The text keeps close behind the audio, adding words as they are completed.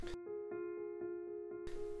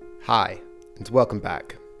Hi, and welcome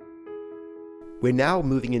back. We're now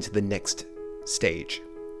moving into the next stage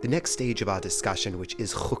of our discussion, which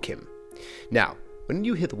is Chukim. Now, when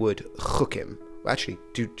you hear the word Chukim, actually,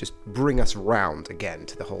 to just bring us round again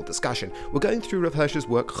to the whole discussion, we're going through Rav Hirsch's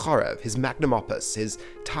work Horeb, his magnum opus, his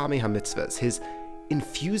Tamei HaMitzvahs, his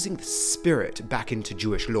infusing the spirit back into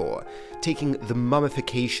Jewish law, taking the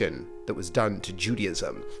mummification that was done to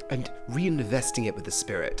Judaism and reinvesting it with the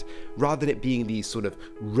spirit, rather than it being these sort of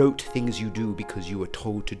rote things you do because you were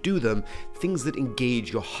told to do them, things that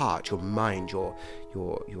engage your heart, your mind, your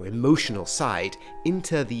emotional side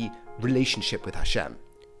into the relationship with Hashem.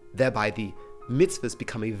 Thereby the mitzvahs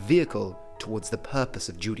become a vehicle towards the purpose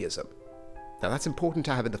of Judaism. Now that's important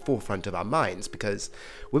to have at the forefront of our minds, because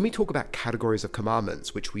when we talk about categories of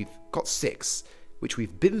commandments, which we've got 6, which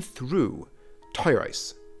we've been through,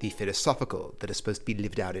 Toros, the philosophical, that are supposed to be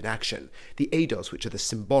lived out in action, the Eidos, which are the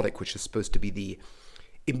symbolic, which are supposed to be the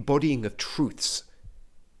embodying of truths,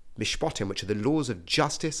 Mishpatim, which are the laws of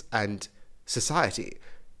justice and society,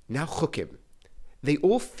 now Chukim, they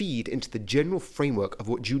all feed into the general framework of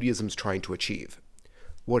what Judaism's trying to achieve.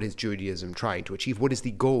 What is Judaism trying to achieve? What is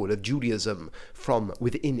the goal of Judaism from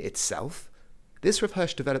within itself? This Rav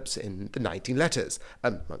Hirsch develops in the 19 Letters,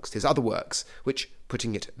 amongst his other works, which,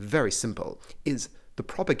 putting it very simple, is the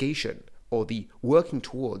propagation or the working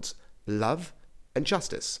towards love and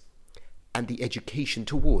justice, and the education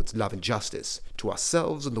towards love and justice to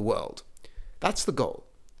ourselves and the world. That's the goal.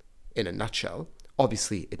 In a nutshell,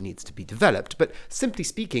 obviously it needs to be developed, but simply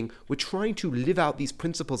speaking, we're trying to live out these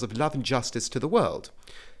principles of love and justice to the world.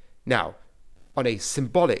 Now, on a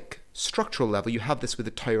symbolic, structural level, you have this with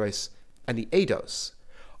the Toros and the Eidos.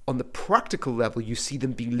 On the practical level, you see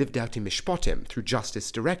them being lived out in Mishpatim, through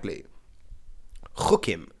justice directly.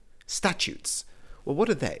 Chukim, statutes. Well, what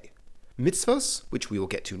are they? Mitzvos, which we will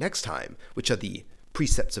get to next time, which are the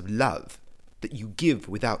precepts of love that you give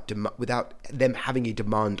without them having a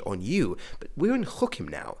demand on you. But we're in Chukim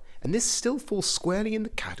now, and this still falls squarely in the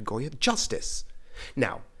category of justice.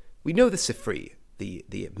 Now, we know the Sifri, the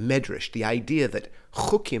Medrash, the idea that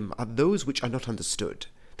Chukim are those which are not understood.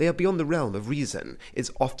 They are beyond the realm of reason,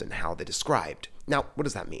 is often how they're described. Now, what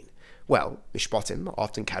does that mean? Well, Mishpatim are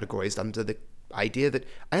often categorized under the idea that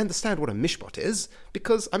I understand what a mishpat is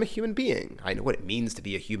because I'm a human being. I know what it means to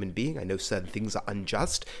be a human being. I know certain things are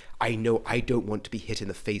unjust. I know I don't want to be hit in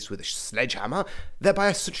the face with a sledgehammer, thereby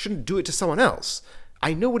I shouldn't do it to someone else.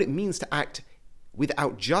 I know what it means to act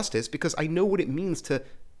without justice because I know what it means to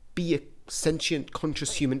be a sentient,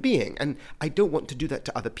 conscious human being, and I don't want to do that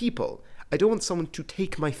to other people. I don't want someone to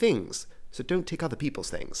take my things, so don't take other people's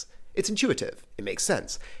things. It's intuitive. It makes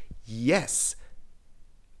sense. Yes,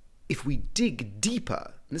 if we dig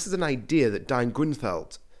deeper, and this is an idea that Diane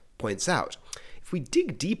Grunfeld points out, if we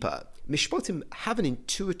dig deeper, Mishpatim have an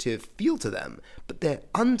intuitive feel to them, but their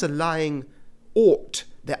underlying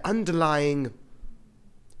their underlying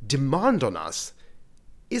demand on us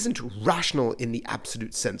isn't rational in the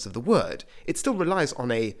absolute sense of the word. It still relies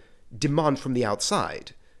on a demand from the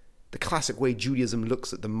outside. The classic way Judaism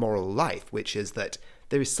looks at the moral life, which is that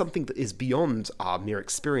there is something that is beyond our mere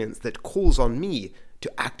experience that calls on me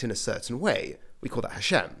to act in a certain way. We call that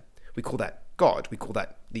Hashem. We call that God. We call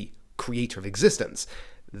that the creator of existence.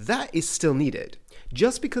 That is still needed.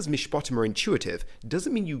 Just because Mishpatim are intuitive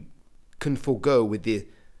doesn't mean you can forego with the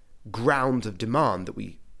ground of demand that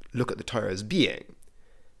we look at the Torah as being.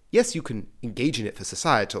 Yes, you can engage in it for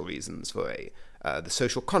societal reasons, for the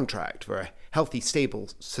social contract, for a healthy, stable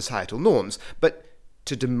societal norms, but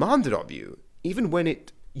to demand it of you, even when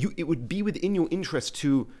it would be within your interest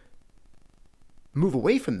to move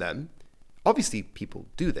away from them. Obviously, people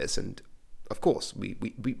do this, and of course, we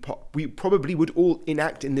probably would all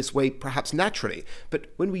enact in this way, perhaps naturally. But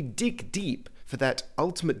when we dig deep for that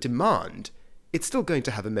ultimate demand, it's still going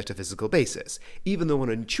to have a metaphysical basis, even though on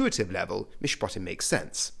an intuitive level, Mishpatim makes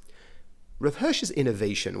sense. Rav Hirsch's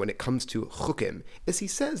innovation when it comes to Chukim is he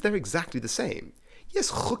says they're exactly the same.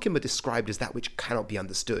 Yes, Chukim are described as that which cannot be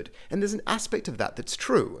understood, and there's an aspect of that that's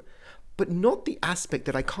true, but not the aspect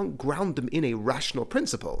that I can't ground them in a rational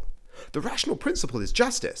principle. The rational principle is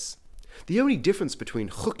justice. The only difference between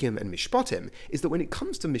Chukim and Mishpatim is that when it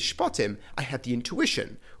comes to Mishpatim, I have the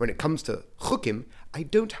intuition. When it comes to Chukim, I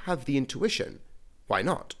don't have the intuition. Why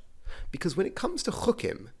not? Because when it comes to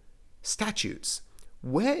Chukim, statutes,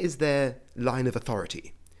 where is their line of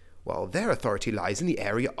authority? Well, their authority lies in the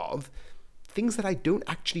area of things that I don't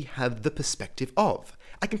actually have the perspective of.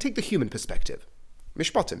 I can take the human perspective.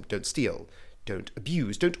 Mishpatim, don't steal, don't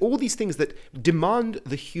abuse, don't all these things that demand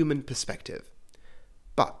the human perspective.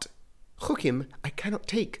 But Chukim, I cannot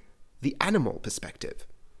take the animal perspective.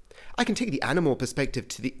 I can take the animal perspective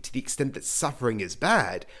to the extent that suffering is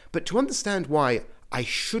bad, but to understand why I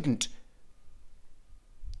shouldn't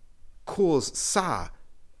cause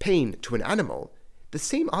pain to an animal, the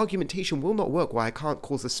same argumentation will not work why I can't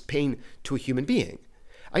cause this pain to a human being.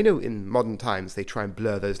 I know in modern times they try and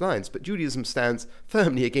blur those lines, but Judaism stands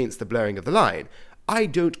firmly against the blurring of the line. I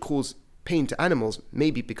don't cause pain to animals,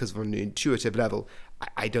 maybe because of an intuitive level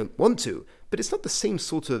I don't want to, but it's not the same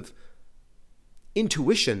sort of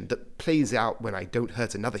intuition that plays out when I don't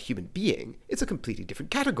hurt another human being. It's a completely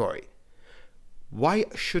different category. Why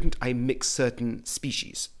shouldn't I mix certain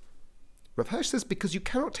species? Rav Hirsch says because you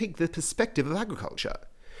cannot take the perspective of agriculture.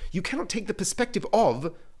 You cannot take the perspective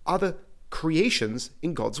of other creations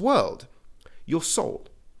in God's world. Your soul,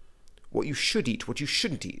 what you should eat, what you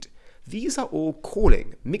shouldn't eat. These are all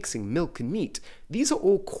calling, mixing milk and meat. These are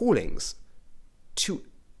all callings to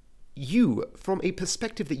you from a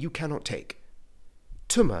perspective that you cannot take.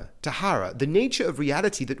 Tumah, Tahara, the nature of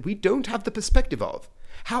reality that we don't have the perspective of.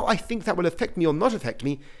 How I think that will affect me or not affect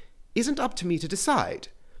me isn't up to me to decide,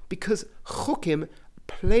 because Chukim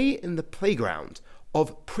play in the playground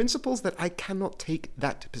of principles that I cannot take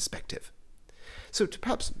that perspective. So to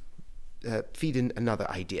perhaps feed in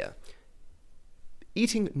another idea.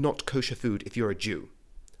 Eating not kosher food if you're a Jew.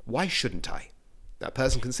 Why shouldn't I? That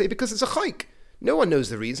person can say because it's a chayk. No one knows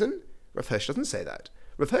the reason. Rav Hirsch doesn't say that.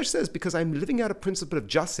 Rav Hirsch says because I'm living out a principle of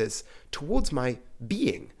justice towards my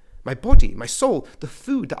being, my body, my soul, the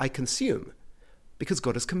food that I consume, because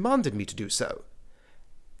God has commanded me to do so.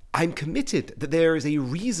 I'm committed that there is a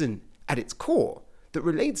reason at its core that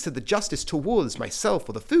relates to the justice towards myself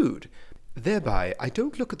or the food. Thereby, I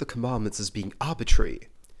don't look at the commandments as being arbitrary.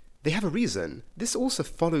 They have a reason. This also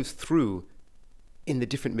follows through in the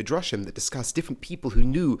different midrashim that discuss different people who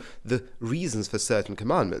knew the reasons for certain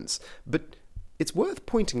commandments. But it's worth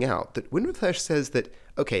pointing out that when Rav Hirsch says that,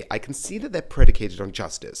 okay, I can see that they're predicated on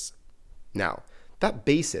justice. Now, that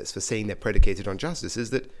basis for saying they're predicated on justice is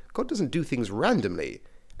that God doesn't do things randomly.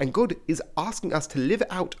 And God is asking us to live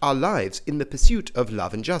out our lives in the pursuit of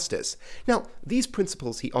love and justice. Now, these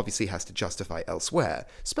principles he obviously has to justify elsewhere,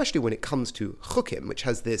 especially when it comes to Chukim, which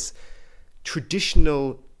has this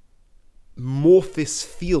traditional morphous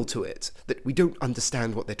feel to it that we don't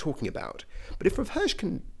understand what they're talking about. But if Rav Hirsch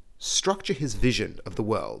can structure his vision of the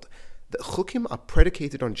world, that Chukim are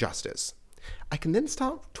predicated on justice, I can then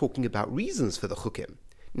start talking about reasons for the Chukim.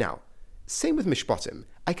 Now, same with Mishpatim.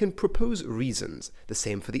 I can propose reasons. The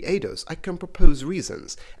same for the Eidos. I can propose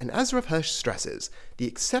reasons. And as Rav Hirsch stresses, the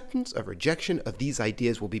acceptance or rejection of these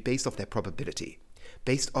ideas will be based off their probability,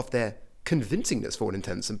 based off their convincingness for all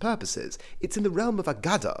intents and purposes. It's in the realm of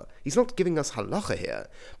Agada. He's not giving us halacha here,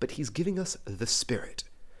 but he's giving us the spirit.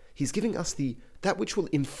 He's giving us that which will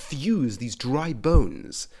infuse these dry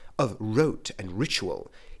bones of rote and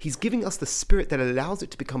ritual. He's giving us the spirit that allows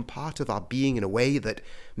it to become part of our being in a way that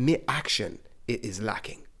mere action is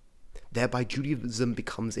lacking. Thereby Judaism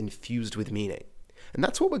becomes infused with meaning. And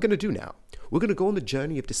that's what we're going to do now. We're going to go on the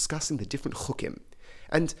journey of discussing the different chukim.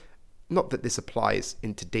 And not that this applies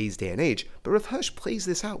in today's day and age, but Rav Hirsch plays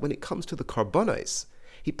this out when it comes to the karbonos.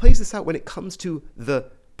 He plays this out when it comes to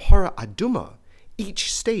the para aduma.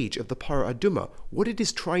 Each stage of the para aduma, what it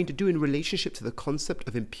is trying to do in relationship to the concept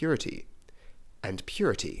of impurity and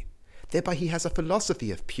purity. Thereby he has a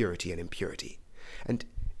philosophy of purity and impurity. And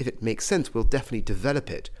if it makes sense, we'll definitely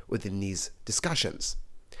develop it within these discussions.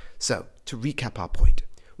 So, to recap our point,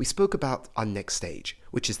 we spoke about our next stage,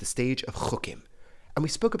 which is the stage of Chukim. And we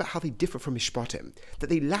spoke about how they differ from Mishpatim, that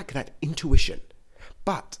they lack that intuition.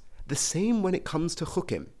 But the same when it comes to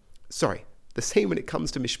Chukim, the same when it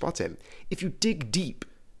comes to Mishpatim. If you dig deep,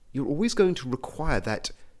 you're always going to require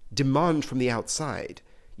that demand from the outside.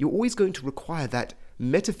 You're always going to require that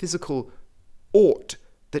metaphysical ought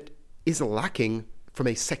that is lacking from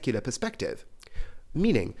a secular perspective.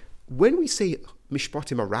 Meaning, when we say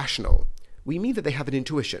Mishpatim are rational, we mean that they have an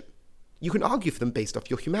intuition. You can argue for them based off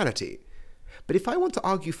your humanity. But if I want to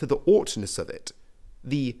argue for the oughtness of it,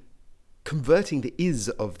 the converting the is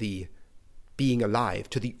of the being alive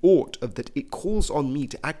to the ought of that it calls on me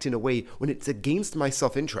to act in a way when it's against my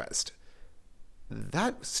self-interest,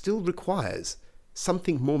 that still requires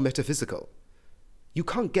something more metaphysical. You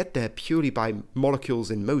can't get there purely by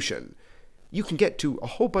molecules in motion. You can get to a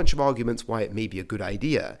whole bunch of arguments why it may be a good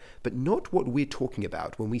idea, but not what we're talking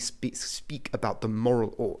about when we speak about the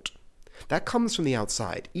moral ought. That comes from the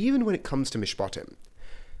outside, even when it comes to Mishpatim.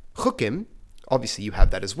 Chukim, obviously you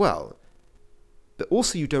have that as well, but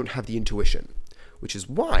also you don't have the intuition, which is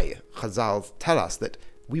why Chazal tell us that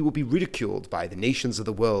we will be ridiculed by the nations of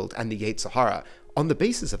the world and the Yetzer Hara on the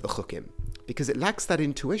basis of the Chukim, because it lacks that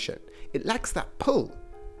intuition, it lacks that pull.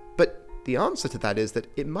 But the answer to that is that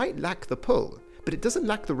it might lack the pull, but it doesn't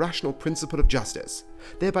lack the rational principle of justice.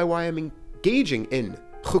 Thereby why I'm engaging in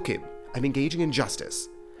Chukim, I'm engaging in justice.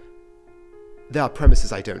 There are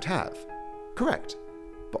premises I don't have. Correct.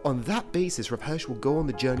 But on that basis, Rav Hirsch will go on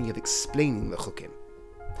the journey of explaining the Chukim.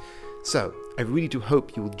 So, I really do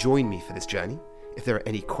hope you will join me for this journey. If there are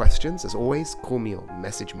any questions, as always, call me or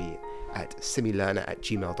message me at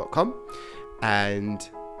similearner@gmail.com. And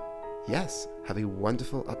yes, have a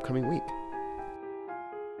wonderful upcoming week.